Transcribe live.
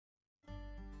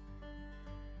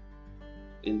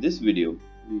In this video,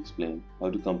 we explain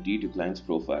how to complete your client's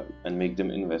profile and make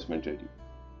them investment ready.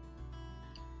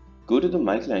 Go to the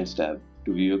My Clients tab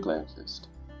to view your client list.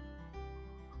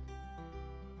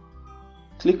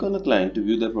 Click on the client to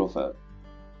view their profile.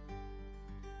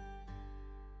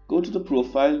 Go to the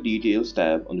Profile Details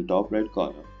tab on the top right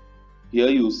corner. Here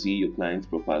you will see your client's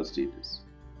profile status.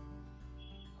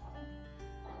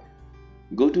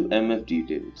 Go to MF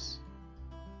Details.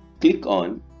 Click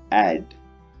on Add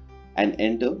and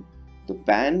enter the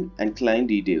PAN and client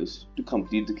details to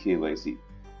complete the KYC.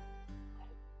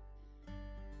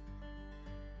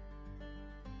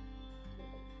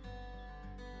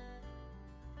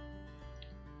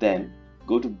 Then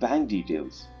go to Bank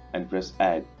Details and press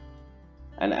Add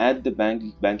and add the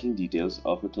banking details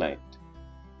of your client.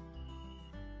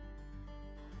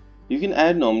 You can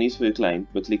add nominees for your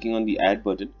client by clicking on the Add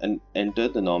button and enter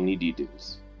the nominee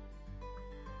details.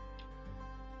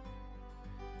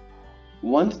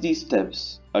 Once these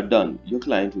steps are done, your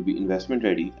client will be investment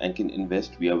ready and can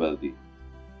invest via Wealthy.